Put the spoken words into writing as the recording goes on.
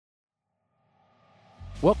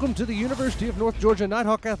Welcome to the University of North Georgia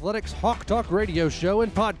Nighthawk Athletics Hawk Talk radio show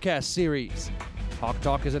and podcast series. Hawk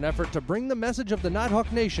Talk is an effort to bring the message of the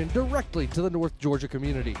Nighthawk Nation directly to the North Georgia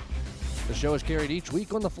community. The show is carried each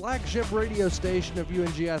week on the flagship radio station of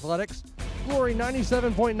UNG Athletics, Glory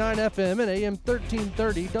 97.9 FM and AM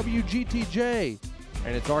 1330 WGTJ,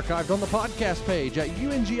 and it's archived on the podcast page at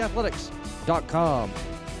ungathletics.com.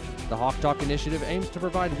 The Hawk Talk initiative aims to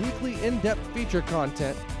provide weekly in-depth feature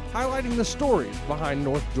content highlighting the stories behind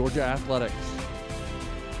North Georgia athletics.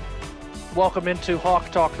 Welcome into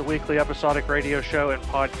Hawk Talk, the weekly episodic radio show and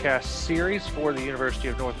podcast series for the University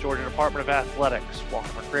of North Georgia Department of Athletics. Walker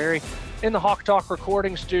McCrary in the Hawk Talk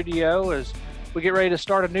recording studio as we get ready to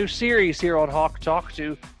start a new series here on Hawk Talk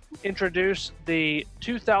to introduce the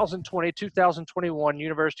 2020-2021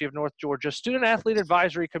 University of North Georgia Student Athlete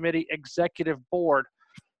Advisory Committee Executive Board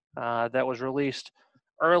that was released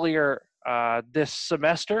earlier this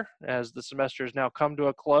semester. As the semester has now come to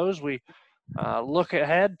a close, we look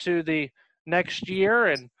ahead to the next year,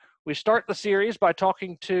 and we start the series by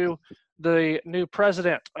talking to the new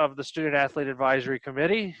president of the Student Athlete Advisory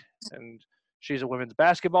Committee, and she's a women's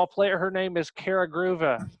basketball player. Her name is Kara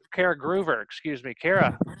Groover. Kara,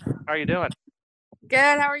 how are you doing?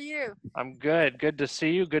 Good. How are you? I'm good. Good to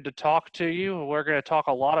see you. Good to talk to you. We're going to talk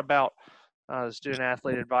a lot about the Student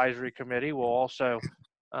Athlete Advisory Committee. We'll also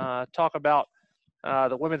talk about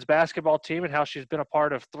the women's basketball team and how she's been a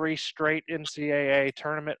part of 3 straight NCAA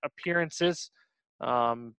tournament appearances,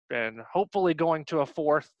 and hopefully going to a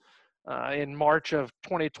 4th in March of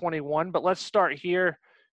 2021. But let's start here,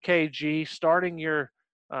 KG, starting your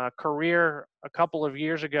career a couple of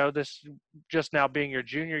years ago, this just now being your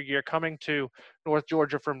junior year, coming to North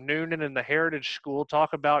Georgia from Noonan and the Heritage School.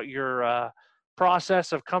 Talk about your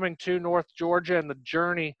process of coming to North Georgia and the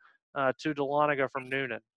journey to Dahlonega from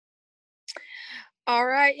Noonan. All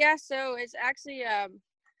right. Yeah. So it's actually a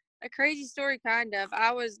crazy story, kind of.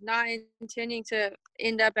 I was not intending to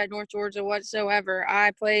end up at North Georgia whatsoever.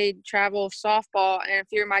 I played travel softball, and a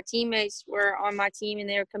few of my teammates were on my team, and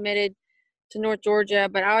they were committed to North Georgia,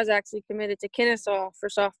 but I was actually committed to Kennesaw for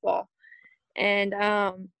softball. And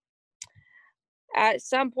at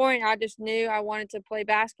some point, I just knew I wanted to play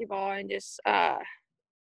basketball, and I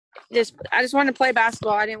just wanted to play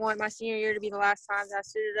basketball. I didn't want my senior year to be the last time that I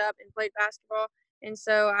suited up and played basketball. And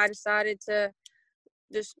so I decided to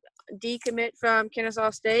just decommit from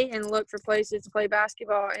Kennesaw State and look for places to play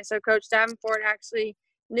basketball. And so Coach Davenport actually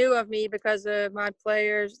knew of me because of my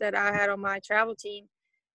players that I had on my travel team.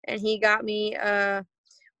 And he got me a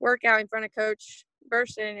workout in front of Coach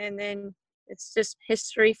Burson, and then it's just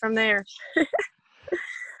history from there.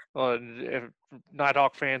 Well, if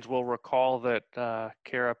Nighthawk fans will recall that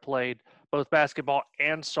Kara played both basketball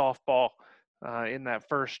and softball in that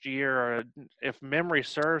first year. If memory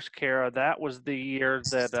serves, Kara, that was the year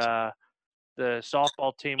that the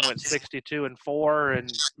softball team went 62-4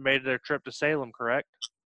 and made their trip to Salem, correct?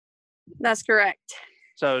 That's correct.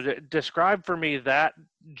 So describe for me that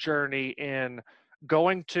journey in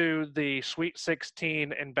going to the Sweet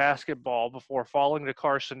 16 in basketball before falling to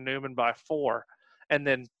Carson Newman by 4, and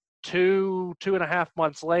then two and a half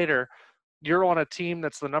months later, you're on a team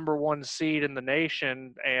that's the number 1 seed in the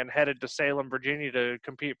nation and headed to Salem, Virginia to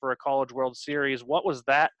compete for a College World Series. What was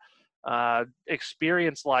that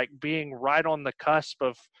experience like, being right on the cusp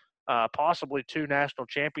of possibly 2 national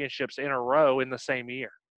championships in a row in the same year?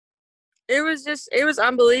 It was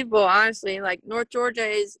unbelievable, honestly. Like, North Georgia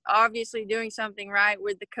is obviously doing something right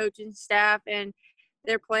with the coaching staff and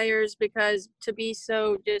their players, because to be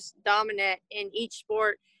so just dominant in each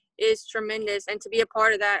sport is tremendous. And to be a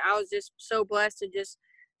part of that, I was just so blessed to just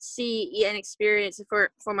see and experience it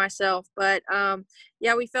for myself. But,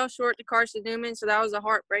 yeah, we fell short to Carson Newman, so that was a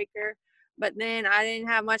heartbreaker. But then I didn't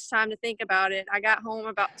have much time to think about it. I got home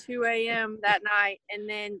about 2 a.m. that night, and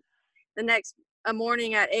then the next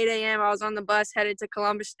morning at 8 a.m. I was on the bus headed to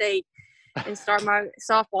Columbus State and start my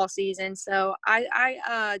softball season. So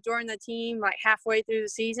I joined the team like halfway through the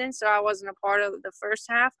season, so I wasn't a part of the first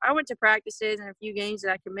half. I went to practices and a few games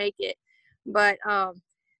that I could make it. But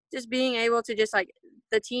just being able to just, like,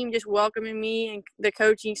 the team just welcoming me and the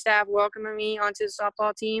coaching staff welcoming me onto the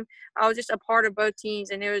softball team, I was just a part of both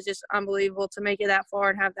teams, and it was just unbelievable to make it that far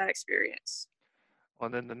and have that experience.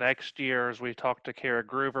 And then the next year, as we talked to Kara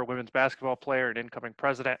Groover, women's basketball player and incoming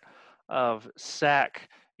president of SAC,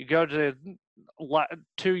 you go to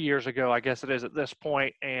 2 years ago, I guess it is at this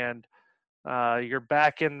point, and you're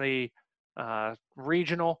back in the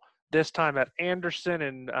regional, this time at Anderson,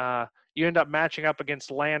 and you end up matching up against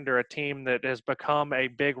Lander, a team that has become a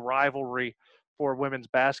big rivalry for women's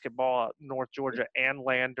basketball at North Georgia and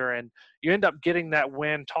Lander, and you end up getting that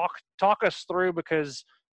win. Talk us through, because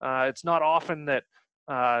it's not often that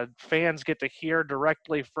fans get to hear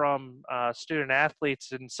directly from student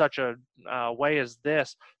athletes in such a way as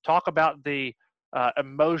this. Talk about the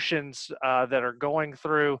emotions that are going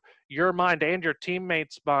through your mind and your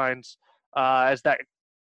teammates' minds as that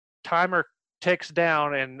timer ticks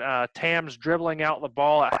down and Tam's dribbling out the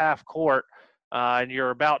ball at half court, and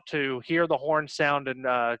you're about to hear the horn sound and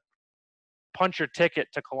punch your ticket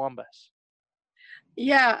to Columbus.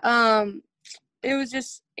 Yeah, it was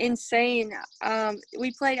just insane.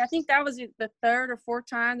 We played, I think that was the third or fourth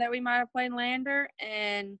time that we might have played Lander,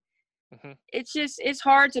 and it's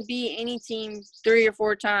hard to beat any team 3 or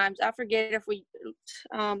 4 times. I forget if we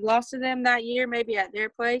lost to them that year, maybe at their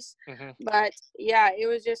place. But yeah, it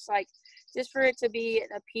was just like, just for it to be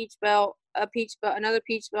another Peach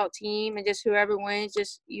Belt team, and just whoever wins,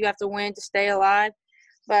 just you have to win to stay alive.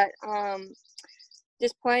 But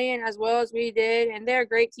just playing as well as we did, and they're a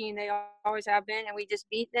great team. They always have been, and we just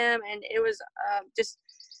beat them, and it was just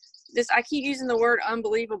I keep using the word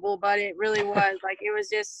unbelievable, but it really was. Like, it was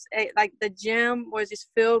just like the gym was just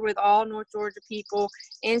filled with all North Georgia people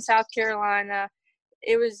in South Carolina.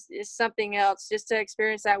 It was just something else just to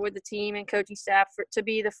experience that with the team and coaching staff, to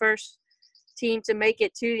be the first team to make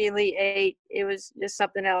it to the Elite Eight. It was just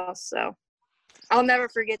something else. So I'll never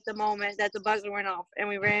forget the moment that the buzzer went off and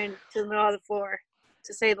we ran to the middle of the floor,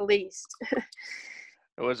 to say the least.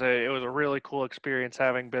 It was a really cool experience,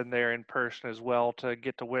 having been there in person as well, to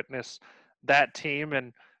get to witness that team.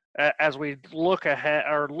 And as we look ahead,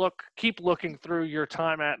 or keep looking through your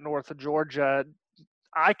time at North Georgia,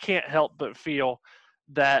 I can't help but feel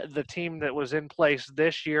that the team that was in place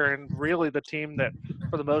this year, and really the team that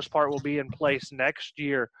for the most part will be in place next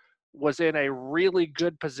year, was in a really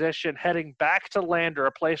good position heading back to Lander,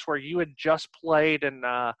 a place where you had just played and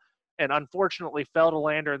unfortunately fell to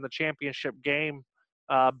Lander in the championship game.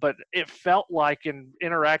 But it felt like, in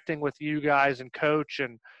interacting with you guys and coach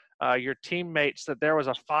and your teammates, that there was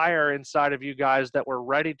a fire inside of you guys that were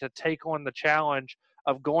ready to take on the challenge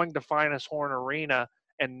of going to Finest Horn Arena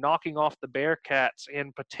and knocking off the Bearcats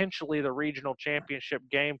in potentially the regional championship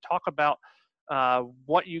game. Talk about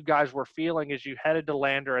what you guys were feeling as you headed to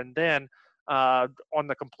Lander, and then on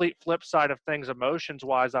the complete flip side of things,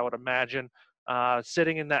 emotions-wise, I would imagine,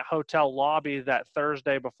 sitting in that hotel lobby that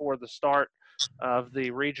Thursday before the start of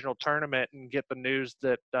the regional tournament and get the news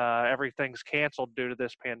that everything's canceled due to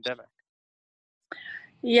this pandemic.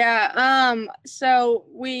 Yeah. So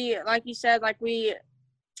we, like you said, we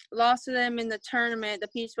lost to them in the tournament, the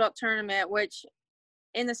Peach Belt tournament, which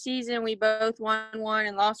in the season we both won one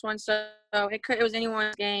and lost one. So it was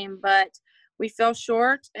anyone's game, but we fell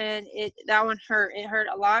short, and that one hurt. It hurt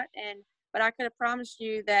a lot. But I could have promised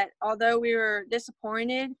you that although we were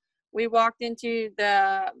disappointed, we walked into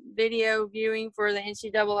the video viewing for the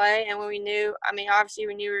NCAA, and when we knew, obviously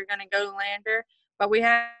we knew we were going to go to Lander, but we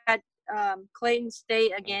had Clayton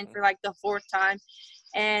State again for the 4th time.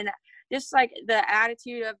 And just the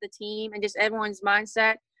attitude of the team and just everyone's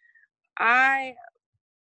mindset, I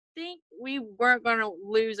think we weren't going to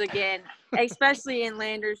lose again, especially in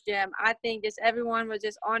Lander's gym. I think just everyone was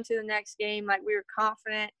just on to the next game. We were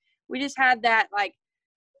confident. We just had that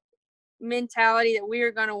mentality that we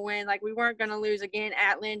were going to win. We weren't going to lose again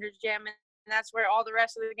at Lander's gym, and that's where all the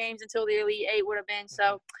rest of the games until the Elite Eight would have been.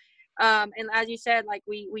 So, and as you said,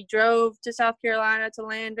 we drove to South Carolina to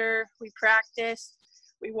Lander. We practiced.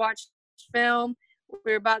 We watched film.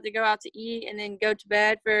 We were about to go out to eat and then go to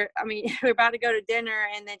bed we were about to go to dinner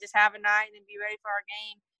and then just have a night and then be ready for our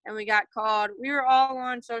game. And we got called. We were all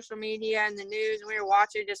on social media and the news, and we were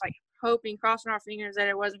watching, just hoping, crossing our fingers that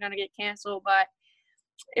it wasn't going to get canceled. But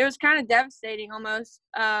it was kind of devastating almost.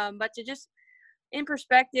 But to just, in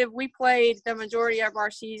perspective, we played the majority of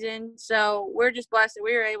our season. So we're just blessed that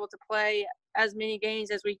we were able to play as many games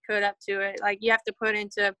as we could up to it. You have to put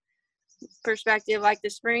into perspective, the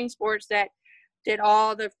spring sports that did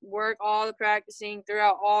all the work, all the practicing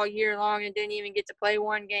throughout all year long and didn't even get to play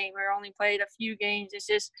one game or only played a few games. It's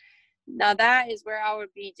just, now that is where I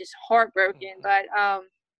would be just heartbroken. But,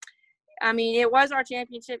 it was our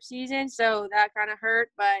championship season, so that kind of hurt.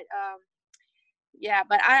 But, yeah,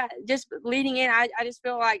 but I just leading in, I just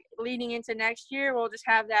feel like leading into next year, we'll just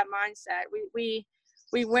have that mindset.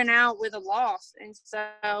 We went out with a loss. And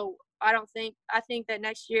so I think that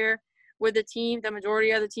next year, with the team, the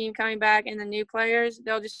majority of the team coming back and the new players,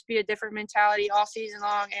 there'll just be a different mentality all season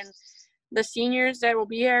long. And the seniors that will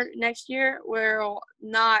be here next year will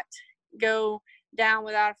not go down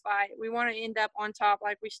without a fight. We want to end up on top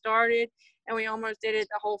like we started, and we almost did it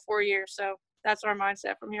the whole 4 years. So that's our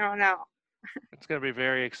mindset from here on out. It's going to be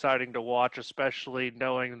very exciting to watch, especially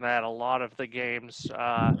knowing that a lot of the games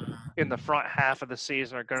in the front half of the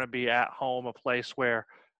season are going to be at home, a place where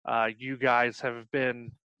you guys have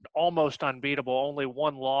been almost unbeatable. Only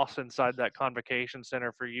one loss inside that Convocation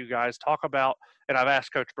Center for you guys. Talk about, and I've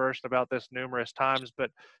asked Coach Burst about this numerous times, but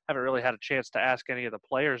haven't really had a chance to ask any of the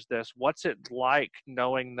players this. What's it like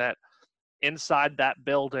knowing that inside that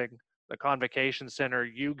building, the Convocation Center,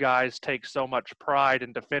 you guys take so much pride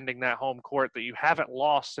in defending that home court that you haven't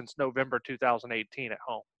lost since November 2018 at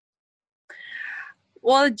home?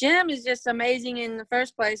 Well, the gym is just amazing in the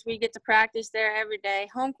first place. We get to practice there every day.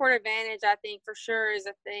 Home court advantage, I think, for sure is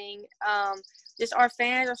a thing. Just our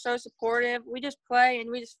fans are so supportive. We just play and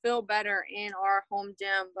we just feel better in our home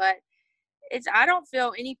gym. But I don't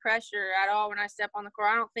feel any pressure at all when I step on the court.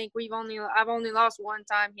 I don't think I've only lost one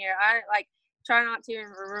time here. I try not to even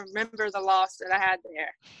remember the loss that I had there.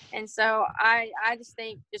 And so I just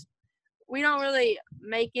think we don't really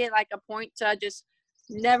make it like a point to just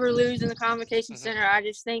never lose in the Convocation Center. I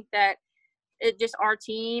just think that it just our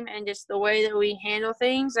team and just the way that we handle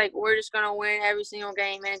things, like we're just going to win every single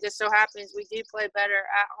game. And it just so happens we do play better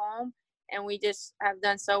at home, and we just have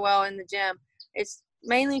done so well in the gym. It's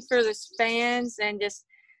mainly for the fans and just,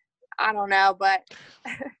 I don't know, but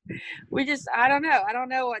I don't know. I don't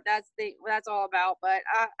know what that's all about, but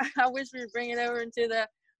I wish we would bring it over into the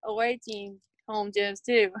away team home gyms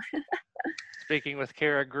too. Speaking with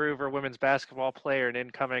Kara Groover, women's basketball player and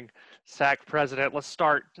incoming SAC president, let's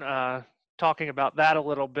start talking about that a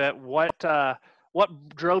little bit. What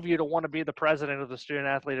drove you to want to be the president of the Student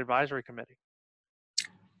Athlete Advisory Committee?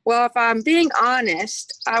 Well, if I'm being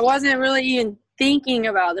honest, I wasn't really even thinking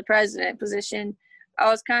about the president position. I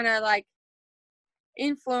was kind of like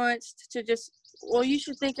influenced to just, well, you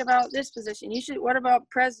should think about this position. What about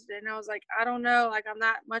president? And I was like, I don't know. Like, I'm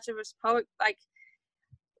not much of a public, like,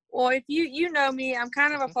 well, if you know me, I'm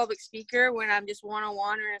kind of a public speaker when I'm just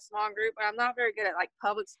one-on-one or in a small group, but I'm not very good at like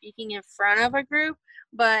public speaking in front of a group.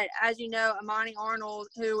 But as you know, Amani Arnold,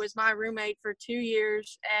 who was my roommate for 2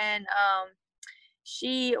 years, and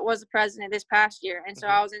she was the president this past year. And so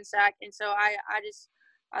I was in SAC. And so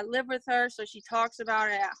I live with her. So she talks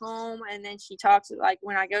about it at home. And then she talks, like,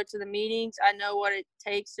 when I go to the meetings, I know what it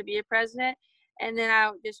takes to be a president. And then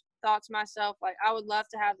I just thought to myself, like, I would love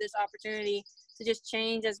to have this opportunity to just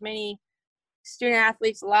change as many student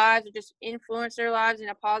athletes' lives or just influence their lives in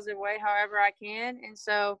a positive way, however I can. And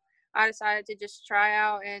so I decided to just try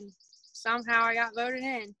out, and somehow I got voted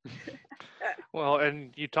in. Well,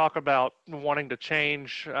 and you talk about wanting to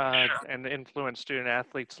change and influence student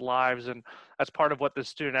athletes' lives, and that's part of what the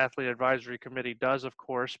Student Athlete Advisory Committee does, of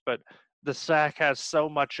course, but the SAC has so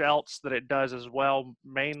much else that it does as well.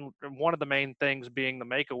 One of the main things being the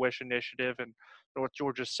Make-A-Wish initiative, and North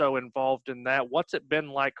Georgia's so involved in that. What's it been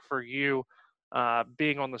like for you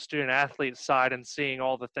being on the student athlete side and seeing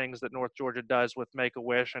all the things that North Georgia does with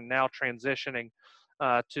Make-A-Wish, and now transitioning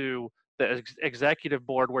to the executive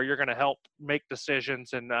board where you're going to help make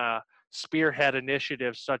decisions and spearhead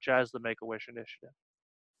initiatives such as the Make-A-Wish initiative?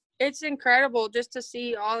 It's incredible just to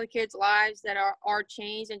see all the kids' lives that are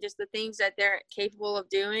changed and just the things that they're capable of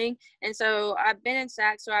doing. And so I've been in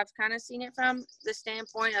SAC, so I've kind of seen it from the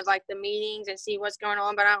standpoint of like the meetings and see what's going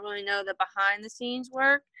on, but I don't really know the behind the scenes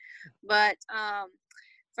work. But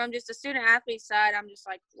from just the student athlete side, I'm just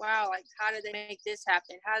like, wow, like how did they make this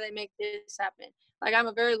happen? How do they make this happen? Like I'm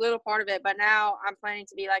a very little part of it, but now I'm planning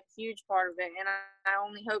to be like a huge part of it. And I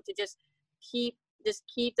only hope to just keep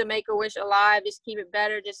the Make-A-Wish alive, just keep it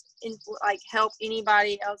better, help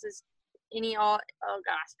anybody else's,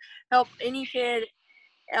 help any kid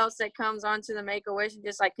else that comes onto the Make-A-Wish and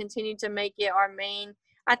just like continue to make it our main.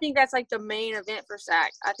 I think that's like the main event for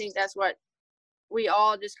SAC. I think that's what we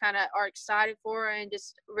all just kind of are excited for and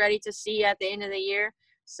just ready to see at the end of the year.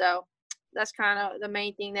 So that's kind of the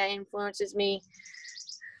main thing that influences me.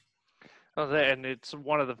 And it's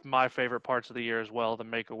one of my favorite parts of the year as well, the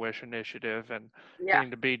Make-A-Wish initiative, and getting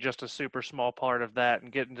to be just a super small part of that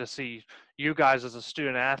and getting to see you guys as a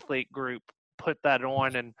student athlete group put that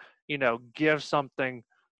on and, give something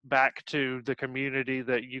back to the community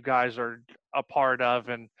that you guys are a part of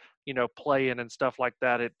and, play in and stuff like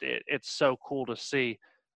that. It's so cool to see.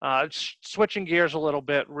 Switching gears a little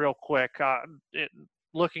bit real quick,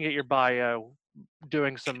 looking at your bio,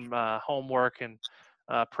 doing some homework and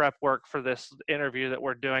prep work for this interview that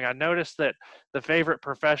we're doing, I noticed that the favorite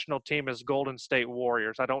professional team is Golden State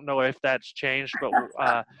Warriors. I don't know if that's changed,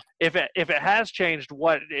 but if it has changed,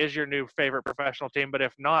 what is your new favorite professional team? But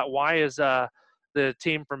if not, why is the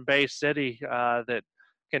team from Bay City that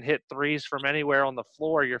can hit threes from anywhere on the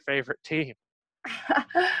floor your favorite team?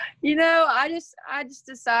 I just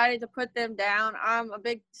decided to put them down. I'm a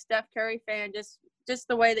big Steph Curry fan, just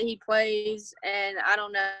the way that he plays, and I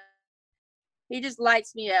don't know. He just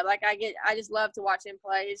lights me up. Like I just love to watch him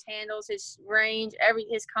play. His handles, his range,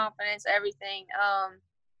 his confidence, everything.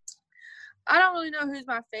 I don't really know who's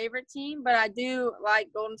my favorite team, but I do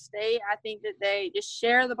like Golden State. I think that they just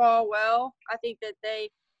share the ball well. I think that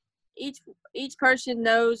each person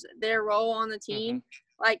knows their role on the team.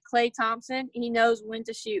 Mm-hmm. Like Klay Thompson, he knows when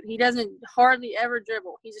to shoot. He doesn't hardly ever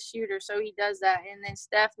dribble. He's a shooter, so he does that. And then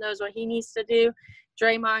Steph knows what he needs to do.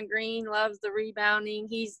 Draymond Green loves the rebounding.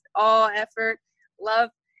 He's all effort.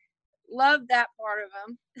 Love that part of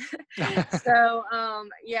him. So,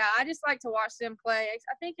 yeah, I just like to watch them play.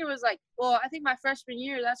 I think it was I think my freshman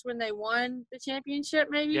year, that's when they won the championship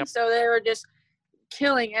maybe. Yep. So they were just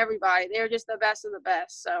killing everybody. They were just the best of the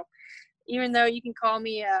best. So even though you can call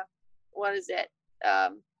me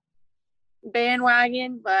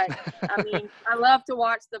bandwagon, but I mean, I love to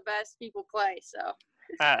watch the best people play. So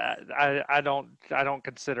I don't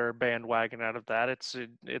consider a bandwagon out of that.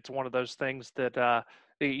 It's one of those things that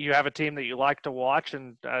you have a team that you like to watch,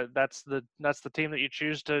 and that's the team that you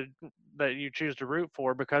choose to root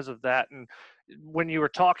for because of that. And when you were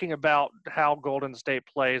talking about how Golden State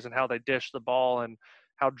plays and how they dish the ball and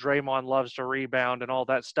how Draymond loves to rebound and all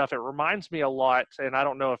that stuff, it reminds me a lot, and I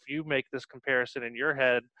don't know if you make this comparison in your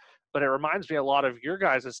head, but it reminds me a lot of your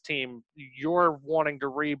guys' team. You're wanting to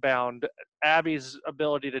rebound, Abby's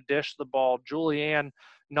ability to dish the ball, Julianne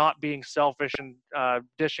not being selfish and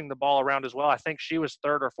dishing the ball around as well. I think she was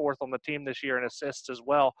third or fourth on the team this year in assists as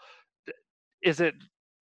well.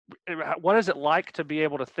 What is it like to be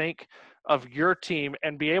able to think of your team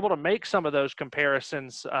and be able to make some of those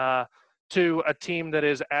comparisons to a team that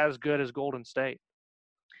is as good as Golden State?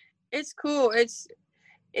 It's cool.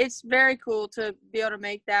 It's very cool to be able to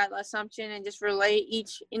make that assumption and just relate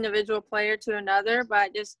each individual player to another.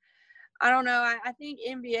 But I don't know. I think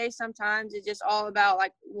NBA sometimes is just all about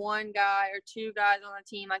like one guy or two guys on the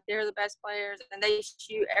team. Like they're the best players and they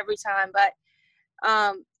shoot every time. But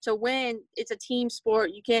to win, it's a team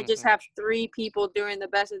sport. You can't just have three people doing the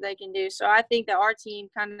best that they can do. So I think that our team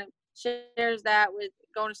kind of shares that with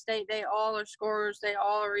Golden State. They all are scorers. They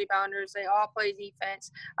all are rebounders. They all play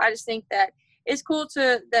defense. I just think that it's cool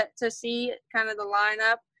to see kind of the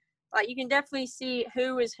lineup. Like you can definitely see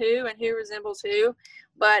who is who and who resembles who.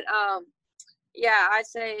 But yeah, I'd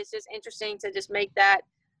say it's just interesting to just make that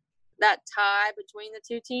tie between the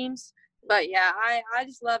two teams. But yeah, I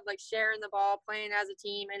just love like sharing the ball, playing as a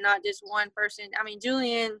team, and not just one person. I mean,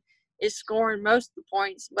 Julianne is scoring most of the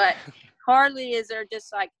points, but hardly is there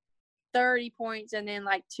just like 30 points and then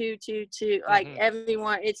like 2, 2, 2. Like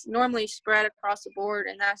everyone, it's normally spread across the board,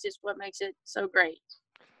 and that's just what makes it so great.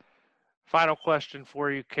 Final question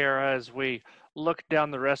for you, Kara, as we look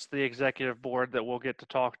down the rest of the executive board that we'll get to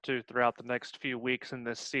talk to throughout the next few weeks in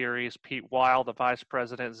this series. Pete Weil, the vice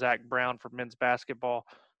president, Zach Brown for men's basketball,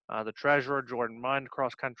 the treasurer, Jordan Mund,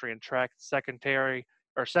 cross country and track secretary,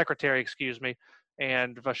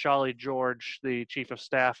 and Vashali George, the chief of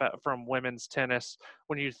staff from women's tennis.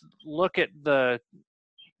 When you look at the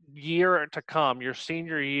year to come, your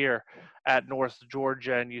senior year at North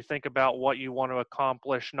Georgia, and you think about what you want to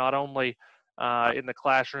accomplish, not only in the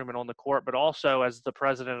classroom and on the court, but also as the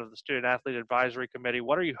president of the Student Athlete Advisory Committee,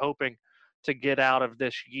 what are you hoping to get out of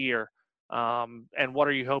this year? And what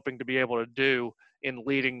are you hoping to be able to do in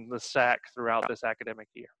leading the SAC throughout this academic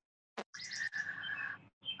year?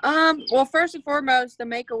 Well, first and foremost, the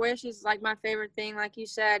Make-A-Wish is like my favorite thing, like you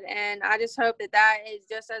said, and I just hope that is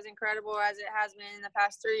just as incredible as it has been in the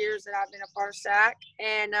past 3 years that I've been a part of SAC.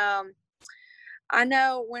 And I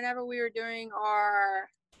know whenever we were doing our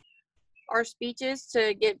speeches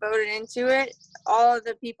to get voted into it, all of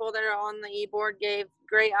the people that are on the e-board gave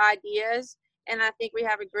great ideas, and I think we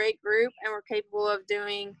have a great group and we're capable of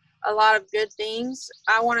doing a lot of good things.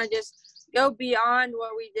 I want to just go beyond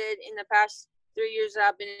what we did in the past 3 years that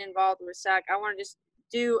I've been involved with SAC. I want to just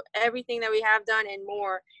do everything that we have done and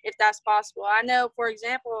more, if that's possible. I know, for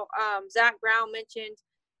example, Zach Brown mentioned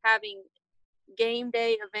having game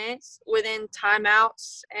day events within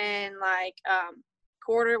timeouts and like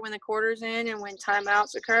when the quarter's in and when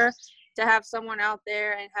timeouts occur, to have someone out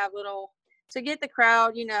there and have to get the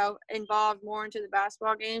crowd, involved more into the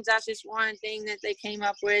basketball games. That's just one thing that they came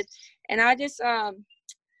up with. And I just,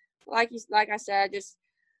 like I said, just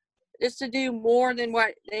to do more than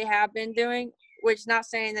what they have been doing, which is not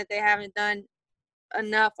saying that they haven't done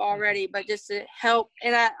enough already, but just to help.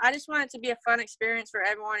 And I just want it to be a fun experience for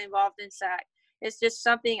everyone involved in SAC. It's just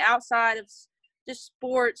something outside of just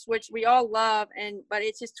sports, which we all love, but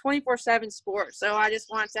it's just 24/7 sports. So I just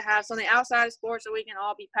want to have something outside of sports that we can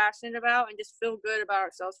all be passionate about and just feel good about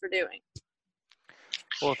ourselves for doing.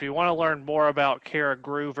 Well, if you want to learn more about Kara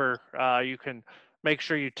Groover, you can make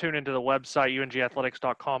sure you tune into the website,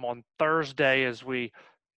 ungathletics.com, on Thursday as we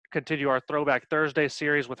continue our Throwback Thursday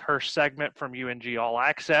series with her segment from UNG All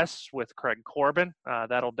Access with Craig Corbin.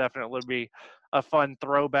 That'll definitely be a fun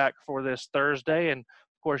throwback for this Thursday. And,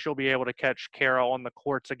 of course, you'll be able to catch Kara on the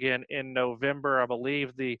courts again in November. I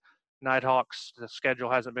believe the Nighthawks, the schedule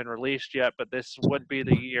hasn't been released yet, but this would be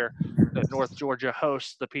the year that North Georgia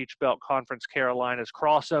hosts the Peach Belt Conference Carolinas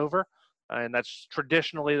crossover. And that's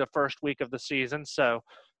traditionally the first week of the season. So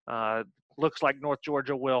looks like North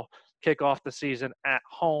Georgia will kick off the season at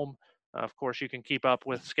home. Of course, you can keep up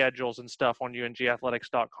with schedules and stuff on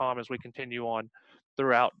ungathletics.com as we continue on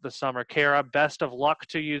throughout the summer. Kara, best of luck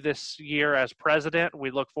to you this year as president. We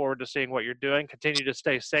look forward to seeing what you're doing. Continue to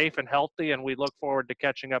stay safe and healthy, and we look forward to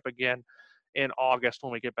catching up again in August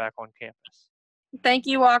when we get back on campus. Thank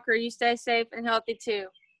you, Walker. You stay safe and healthy, too.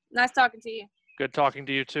 Nice talking to you. Good talking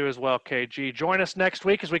to you, too, as well, KG. Join us next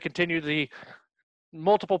week as we continue the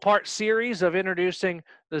multiple-part series of introducing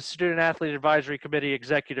the Student Athlete Advisory Committee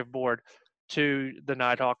Executive Board to the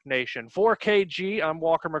Nighthawk Nation. For KG, I'm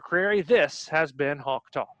Walker McCrary. This has been Hawk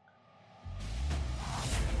Talk.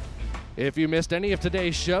 If you missed any of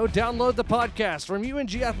today's show, download the podcast from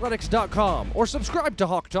ungathletics.com or subscribe to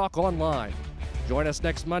Hawk Talk online. Join us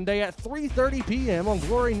next Monday at 3:30 p.m. on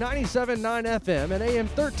Glory 97.9 FM and AM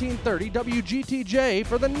 1330 WGTJ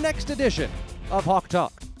for the next edition of Hawk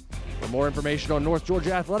Talk. For more information on North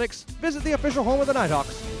Georgia athletics, visit the official home of the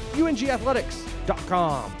Nighthawks,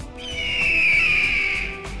 ungathletics.com.